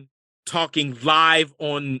phone talking live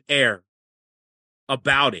on air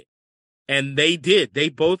about it. And they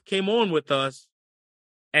both came on with us,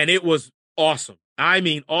 and it was awesome. I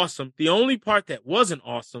mean, awesome. The only part that wasn't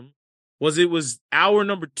awesome was it was hour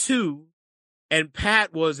number 2 and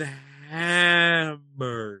Pat was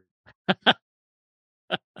hammered.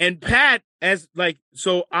 And Pat,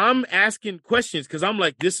 so I'm asking questions because I'm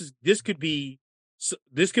like, this could be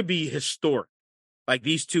historic. Like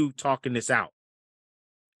these two talking this out.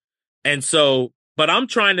 And so, but I'm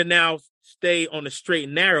trying to now stay on the straight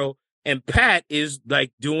and narrow. And Pat is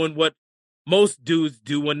like doing what most dudes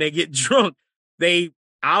do when they get drunk.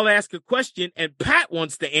 I'll ask a question and Pat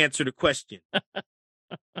wants to answer the question.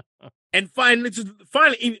 And finally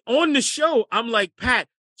on the show, I'm like, Pat,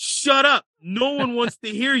 shut up. No one wants to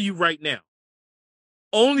hear you right now.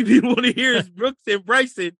 Only people want to hear is Brooks and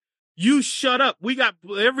Bryson. You shut up. We got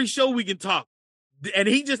every show we can talk. And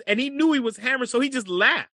he knew he was hammered, so he just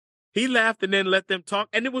laughed. He laughed and then let them talk.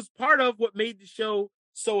 And it was part of what made the show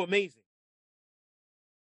so amazing.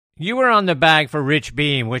 You were on the bag for Rich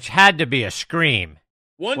Beam, which had to be a scream.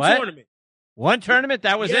 One tournament.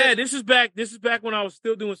 That was it? Yeah, this is back when I was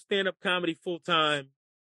still doing stand-up comedy full time.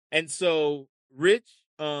 And so Rich,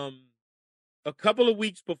 a couple of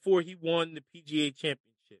weeks before he won the PGA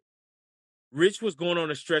Championship, Rich was going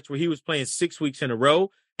on a stretch where he was playing 6 weeks in a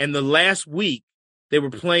row. And the last week, they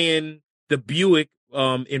were playing the Buick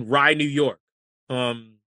in Rye, New York,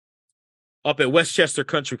 up at Westchester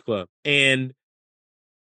Country Club. And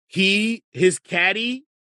his caddy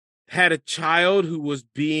had a child who was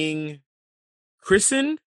being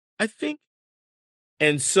christened, I think.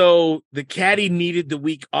 And so the caddy needed the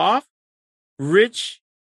week off. Rich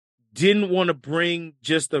didn't want to bring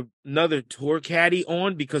just another tour caddy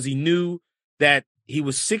on because he knew that he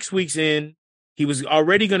was 6 weeks in. He was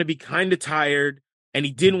already going to be kind of tired. And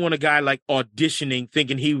he didn't want a guy like auditioning,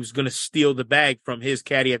 thinking he was going to steal the bag from his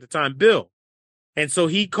caddy at the time, Bill. And so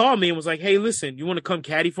he called me and was like, hey, listen, you want to come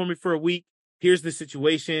caddy for me for a week? Here's the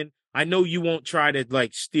situation. I know you won't try to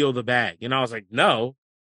like steal the bag. And I was like, no,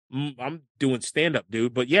 I'm doing stand up,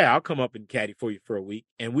 dude. But yeah, I'll come up and caddy for you for a week.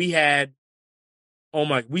 And we had,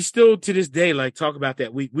 we still to this day, like talk about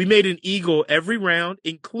that. We made an eagle every round,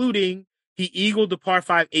 including he eagled the par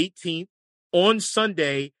 5 18th on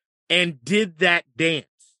Sunday and did that dance.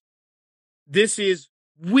 This is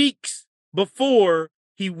weeks before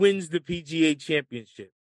he wins the PGA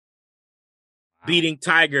Championship, beating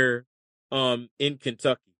Tiger in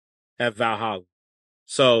Kentucky at Valhalla.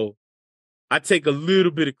 So I take a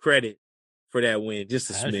little bit of credit for that win, just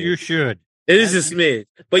a smidge. You should. It is a smidge.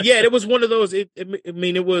 But yeah, it was one of those. It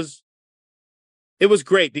was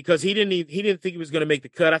great because he didn't think he was going to make the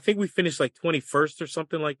cut. I think we finished like 21st or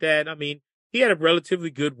something like that. I mean, he had a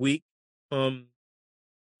relatively good week.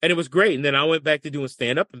 And it was great. And then I went back to doing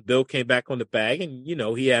stand-up, and Bill came back on the bag, and,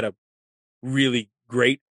 he had a really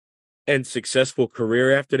great and successful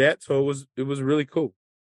career after that. So it was really cool.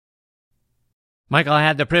 Michael, I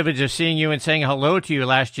had the privilege of seeing you and saying hello to you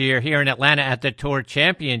last year here in Atlanta at the Tour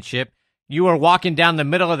Championship. You were walking down the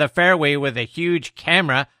middle of the fairway with a huge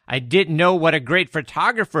camera. I didn't know what a great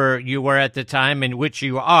photographer you were at the time, in which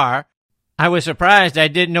you are. I was surprised. I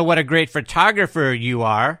didn't know what a great photographer you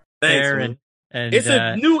are. Thanks, man. And it's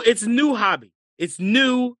a new hobby. It's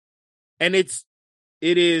new, and it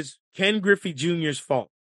is Ken Griffey Jr.'s fault.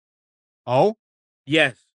 Oh?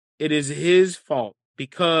 Yes, it is his fault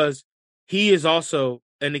because he is also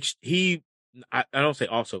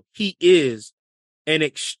he is an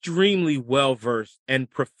extremely well-versed and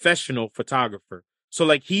professional photographer. So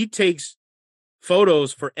like he takes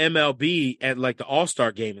photos for MLB at like the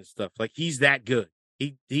All-Star game and stuff. Like he's that good.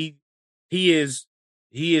 He is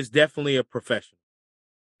definitely a professional.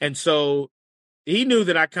 And so he knew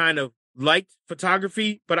that I kind of liked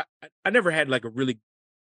photography, but I never had like a really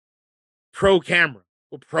pro camera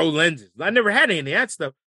or pro lenses. I never had any of that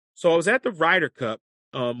stuff. So I was at the Ryder Cup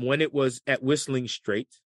when it was at Whistling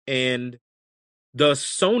Straits, and the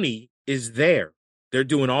Sony is there. They're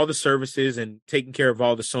doing all the services and taking care of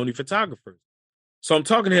all the Sony photographers. So I'm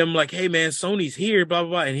talking to him like, hey, man, Sony's here, blah, blah,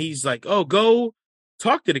 blah. And he's like, oh, go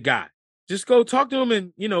talk to the guy. Just go talk to him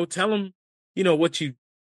and, tell him,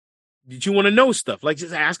 did you want to know stuff? Like,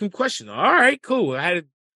 just ask him questions. All right, cool. I had a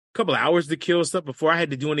couple of hours to kill stuff before I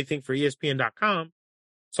had to do anything for ESPN.com.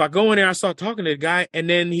 So I go in there, I start talking to the guy, and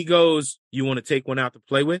then he goes, you want to take one out to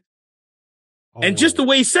play with? Oh. And just the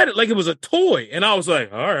way he said it, like it was a toy. And I was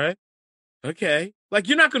like, all right, okay. Like,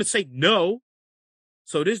 you're not going to say no.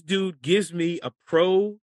 So this dude gives me a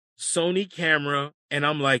pro Sony camera, and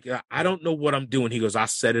I'm like, I don't know what I'm doing. He goes, I'll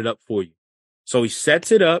set it up for you. So he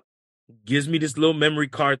sets it up, gives me this little memory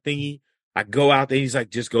card thingy. I go out there, he's like,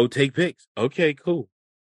 just go take pics. Okay, cool.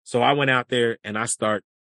 So I went out there and I start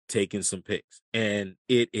taking some pics, and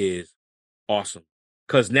it is awesome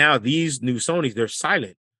because now these new Sonys, they're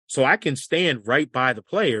silent. So I can stand right by the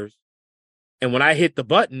players, and when I hit the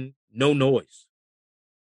button, no noise.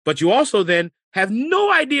 But you also then have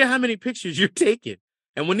no idea how many pictures you're taking.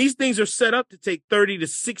 And when these things are set up to take 30 to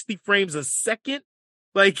 60 frames a second,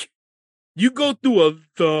 like you go through a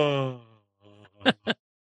ton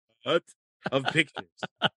of pictures.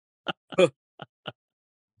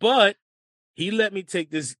 But he let me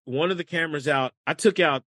take one of the cameras out. I took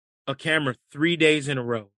out a camera 3 days in a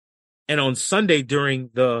row. And on Sunday during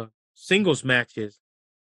the singles matches,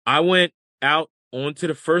 I went out onto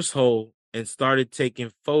the first hole and started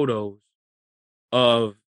taking photos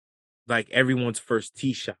of like everyone's first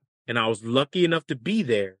tee shot. And I was lucky enough to be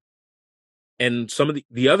there. And some of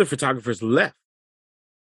the other photographers left.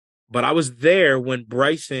 But I was there when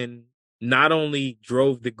Bryson not only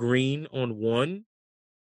drove the green on one,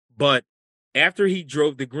 but after he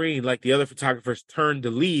drove the green, like the other photographers turned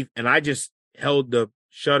to leave, and I just held the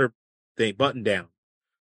shutter button down.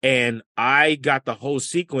 And I got the whole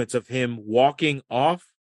sequence of him walking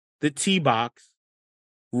off the tee box,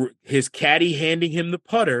 his caddy handing him the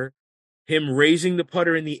putter, him raising the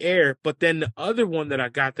putter in the air. But then the other one that I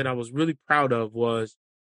got that I was really proud of was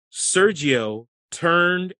Sergio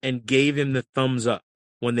turned and gave him the thumbs up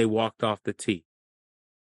when they walked off the tee.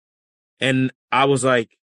 And I was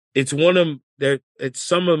like, it's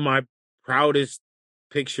some of my proudest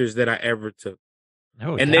pictures that I ever took.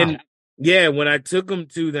 No and doubt. Then, yeah, when I took them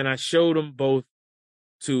then I showed them both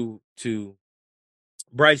to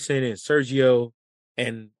Bryson and Sergio,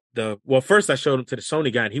 and first I showed them to the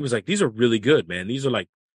Sony guy, and he was like, these are really good, man. These are like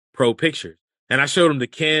pro pictures. And I showed them to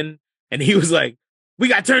Ken, and he was like, we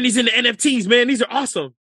got to turn these into NFTs, man. These are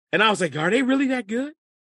awesome. And I was like, are they really that good?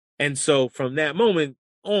 And so from that moment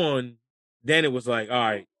on, then it was like, all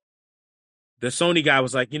right. The Sony guy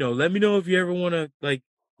was like, let me know if you ever want to like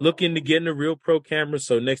look into getting a real pro camera.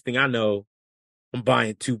 So next thing I know, I'm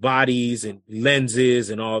buying 2 bodies and lenses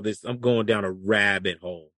and all this. I'm going down a rabbit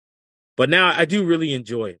hole. But now I do really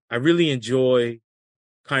enjoy it. I really enjoy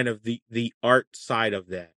kind of the art side of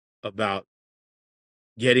that, about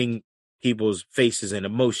getting people's faces and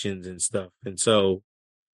emotions and stuff. And so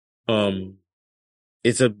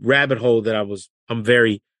it's a rabbit hole that I'm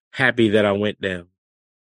very happy that I went down.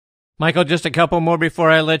 Michael, just a couple more before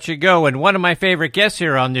I let you go. And one of my favorite guests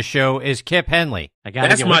here on the show is Kip Henley.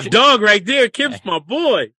 That's my dog right there. Kip's my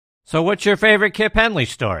boy. So what's your favorite Kip Henley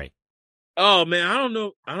story? Oh, man, I don't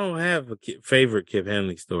know. I don't have a favorite Kip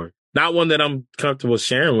Henley story. Not one that I'm comfortable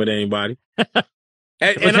sharing with anybody.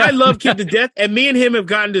 And I love Kip to death. And me and him have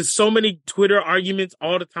gotten to so many Twitter arguments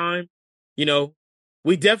all the time.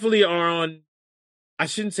 We definitely are on, I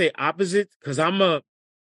shouldn't say opposite, because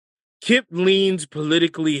Kip leans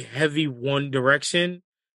politically heavy one direction,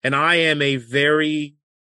 and I am a very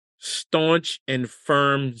staunch and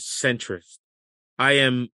firm centrist. I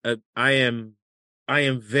am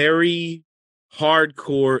very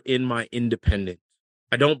hardcore in my independence.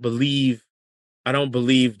 I don't believe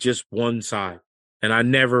just one side. And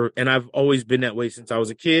I've always been that way since I was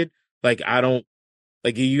a kid. Like,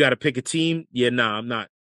 you got to pick a team. Yeah, nah, I'm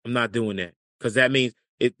not doing that. Cause that means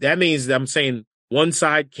I'm saying one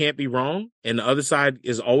side can't be wrong and the other side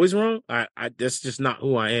is always wrong. That's just not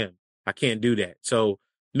who I am. I can't do that. So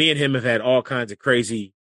me and him have had all kinds of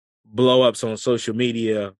crazy blow ups on social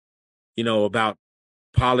media, about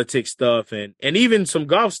politics stuff and even some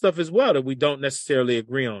golf stuff as well that we don't necessarily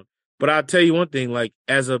agree on. But I'll tell you one thing, like,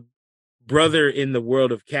 as a brother in the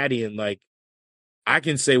world of caddying, like, I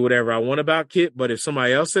can say whatever I want about Kip, but if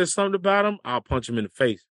somebody else says something about him, I'll punch him in the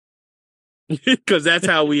face. Because that's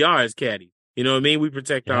how we are as caddy. You know what I mean? We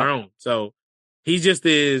protect our own. So he just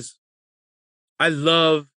is. I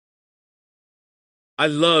love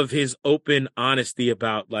his open honesty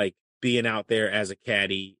about, like, being out there as a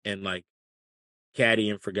caddy and, like,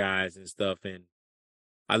 caddying for guys and stuff. And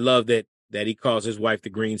I love that he calls his wife the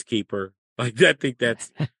greenskeeper. Like, I think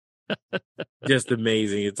that's just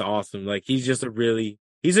amazing. It's awesome. Like, he's just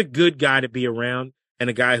he's a good guy to be around, and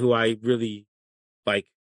a guy who I really like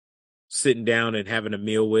sitting down and having a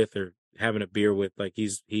meal with or having a beer with. Like,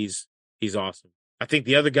 he's awesome. I think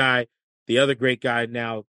the other great guy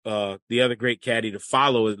now, the other great caddy to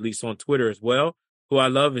follow, at least on Twitter as well, who I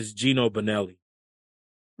love, is Gino Bonelli.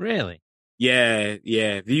 Really? Yeah.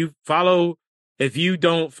 If you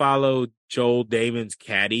don't follow Joel Damon's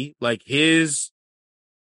caddy, like, his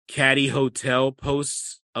caddy hotel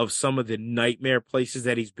posts of some of the nightmare places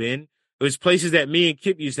that he's been, it was places that me and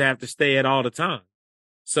Kip used to have to stay at all the time.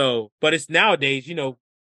 So, but it's nowadays,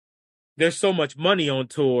 there's so much money on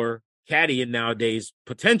tour caddying nowadays,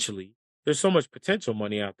 potentially. There's so much potential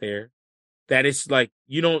money out there that it's like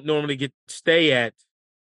you don't normally get to stay at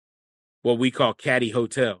what we call caddy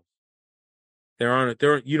hotels. There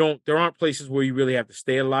aren't places where you really have to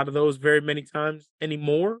stay at a lot of those very many times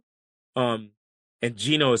anymore. And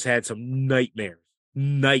Gino has had some nightmares.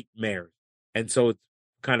 And so it's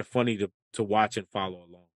kind of funny to watch and follow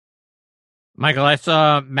along. Michael, I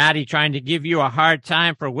saw Maddie trying to give you a hard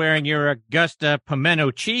time for wearing your Augusta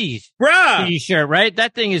Pimento Cheese T-shirt, right?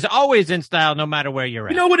 That thing is always in style no matter where you're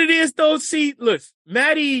at. You know what it is, though? See, look,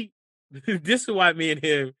 Maddie, this is why me and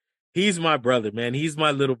him, he's my brother, man. He's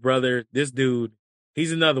my little brother. This dude,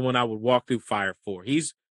 he's another one I would walk through fire for.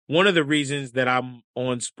 He's one of the reasons that I'm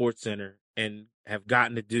on SportsCenter and have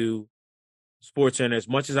gotten to do SportsCenter as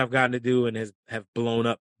much as I've gotten to do and have blown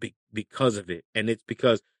up because of it. And it's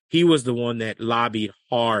because he was the one that lobbied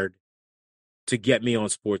hard to get me on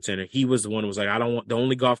SportsCenter. He was the one who was like, the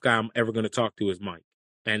only golf guy I'm ever going to talk to is Mike.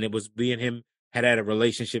 And it was me and him had a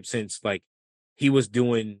relationship since, like, he was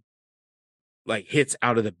doing, like, hits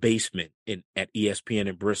out of the basement at ESPN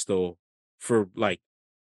in Bristol for, like,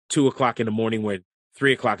 2:00 in the morning,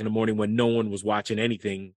 3:00 in the morning, when no one was watching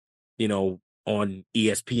anything, on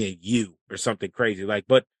ESPNU or something crazy. Like,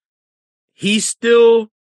 but he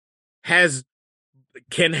still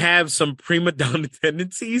can have some prima donna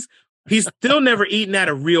tendencies. He's still never eaten at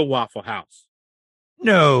a real Waffle House.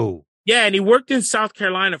 No. Yeah, and he worked in South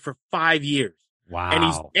Carolina for 5 years.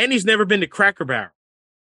 Wow. And he's never been to Cracker Barrel.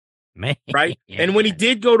 Man. Right? Yeah. And when he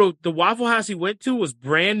did go to the Waffle House he went to was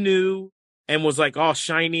brand new and was, like, all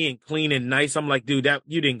shiny and clean and nice. I'm like, dude,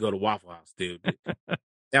 you didn't go to Waffle House, dude.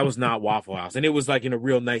 That was not Waffle House. And it was, like, in a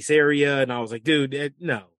real nice area. And I was like, dude,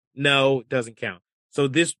 no, it doesn't count. So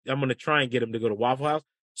I'm going to try and get him to go to Waffle House.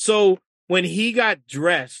 So when he got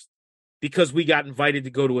dressed because we got invited to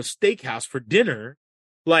go to a steakhouse for dinner,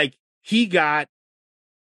 like he got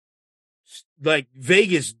like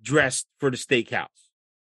Vegas dressed for the steakhouse.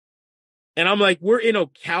 And I'm like, we're in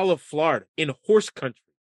Ocala, Florida, in horse country.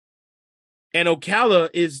 And Ocala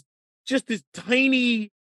is just this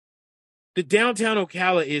tiny, the downtown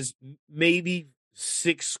Ocala is maybe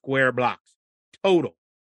 6 square blocks total.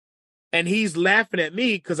 And he's laughing at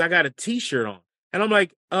me because I got a t-shirt on. And I'm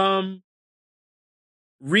like,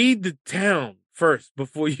 read the town first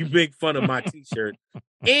before you make fun of my t-shirt.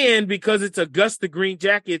 And because it's Augusta Green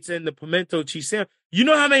Jackets and the Pimento Cheese Sandwich, you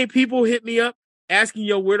know how many people hit me up asking,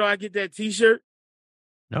 yo, where do I get that t-shirt?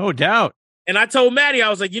 No doubt. And I told Maddie, I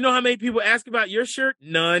was like, you know how many people ask about your shirt?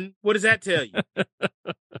 None. What does that tell you?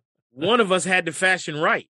 One of us had the fashion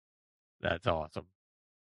right. That's awesome.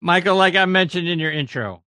 Michael, like I mentioned in your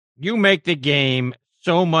intro, you make the game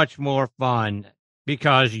so much more fun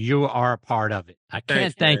because you are a part of it. I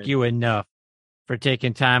can't thank you enough for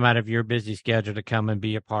taking time out of your busy schedule to come and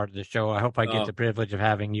be a part of the show. I hope I get the privilege of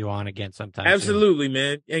having you on again sometime. Absolutely, soon.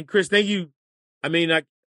 Man. And Chris, thank you. I mean, I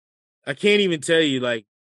can't even tell you like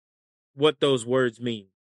what those words mean.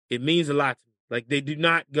 It means a lot to me. Like they do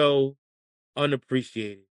not go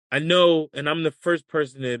unappreciated. I know, and I'm the first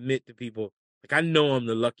person to admit to people, like I know I'm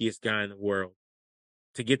the luckiest guy in the world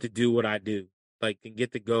to get to do what I do. Like and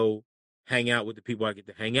get to go hang out with the people I get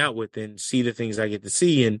to hang out with and see the things I get to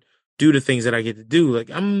see and do the things that I get to do. Like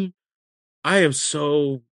I am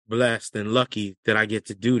so blessed and lucky that I get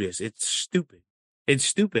to do this. It's stupid. It's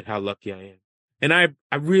stupid how lucky I am. And I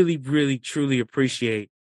really, really, truly appreciate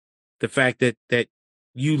the fact that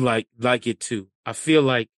you like it too. I feel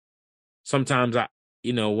like sometimes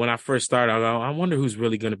when I first started, I wonder who's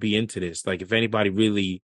really going to be into this. Like if anybody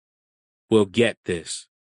really will get this.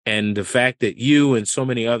 And the fact that you and so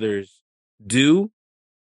many others do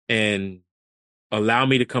and allow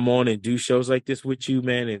me to come on and do shows like this with you,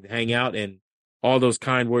 man, and hang out and all those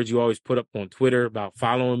kind words you always put up on Twitter about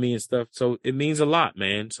following me and stuff. So it means a lot,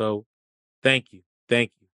 man. So thank you.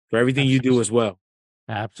 Thank you for everything you do as well.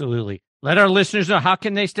 Absolutely. Let our listeners know, how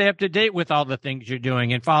can they stay up to date with all the things you're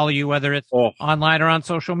doing and follow you, whether it's online or on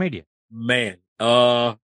social media? Man,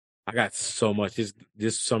 I got so much.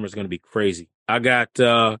 This summer's going to be crazy. I got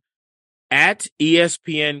at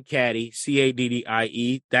ESPN Caddie,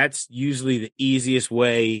 Caddie. That's usually the easiest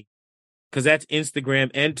way because that's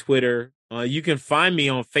Instagram and Twitter. You can find me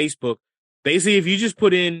on Facebook. Basically, if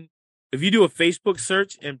you do a Facebook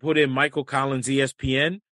search and put in Michael Collins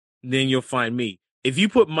ESPN, then you'll find me. If you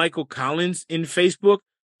put Michael Collins in Facebook,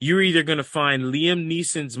 you're either going to find Liam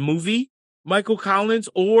Neeson's movie, Michael Collins,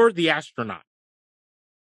 or The Astronaut,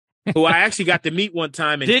 who I actually got to meet one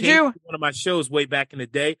time. And Did you? One of my shows way back in the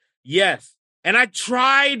day. Yes. And I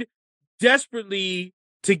tried desperately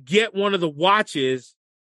to get one of the watches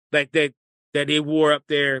that they wore up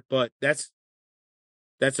there, but that's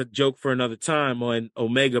a joke for another time. When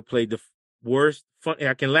Omega played the worst,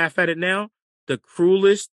 I can laugh at it now, the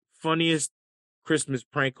cruelest, funniest Christmas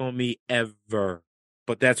prank on me ever.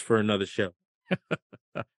 But that's for another show.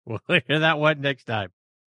 We'll hear that one next time.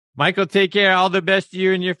 Michael, take care. All the best to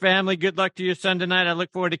you and your family. Good luck to your son tonight. I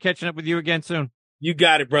look forward to catching up with you again soon. You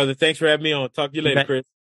got it, brother. Thanks for having me on. Talk to you later, Chris.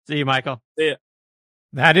 See you, Michael. See ya.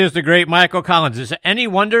 That is the great Michael Collins. Is it any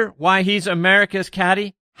wonder why he's America's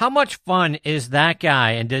caddy? How much fun is that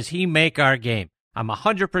guy, and does he make our game? I'm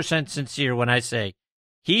 100% sincere when I say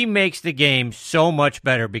he makes the game so much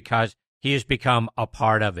better because he has become a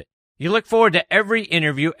part of it. You look forward to every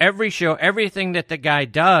interview, every show, everything that the guy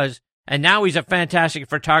does, and now he's a fantastic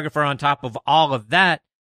photographer on top of all of that.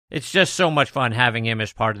 It's just so much fun having him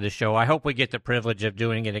as part of the show. I hope we get the privilege of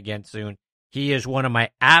doing it again soon. He is one of my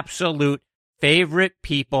absolute favorite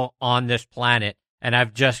people on this planet, and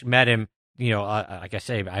I've just met him, like I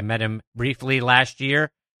say, I met him briefly last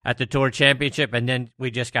year at the Tour Championship, and then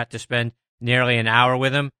we just got to spend nearly an hour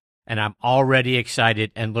with him. And I'm already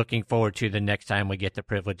excited and looking forward to the next time we get the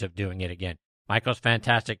privilege of doing it again. Michael's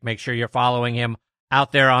fantastic. Make sure you're following him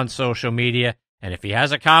out there on social media. And if he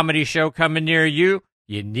has a comedy show coming near you,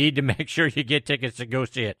 you need to make sure you get tickets to go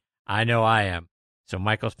see it. I know I am. So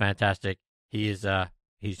Michael's fantastic. He's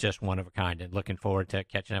just one of a kind, and looking forward to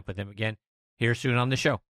catching up with him again here soon on the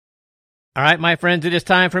show. All right, my friends, it is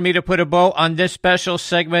time for me to put a bow on this special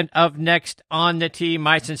segment of Next on the Tee.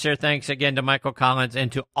 My sincere thanks again to Michael Collins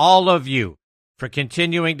and to all of you for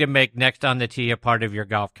continuing to make Next on the Tee a part of your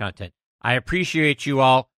golf content. I appreciate you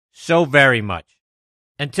all so very much.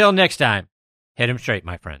 Until next time, hit 'em straight,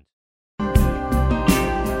 my friends.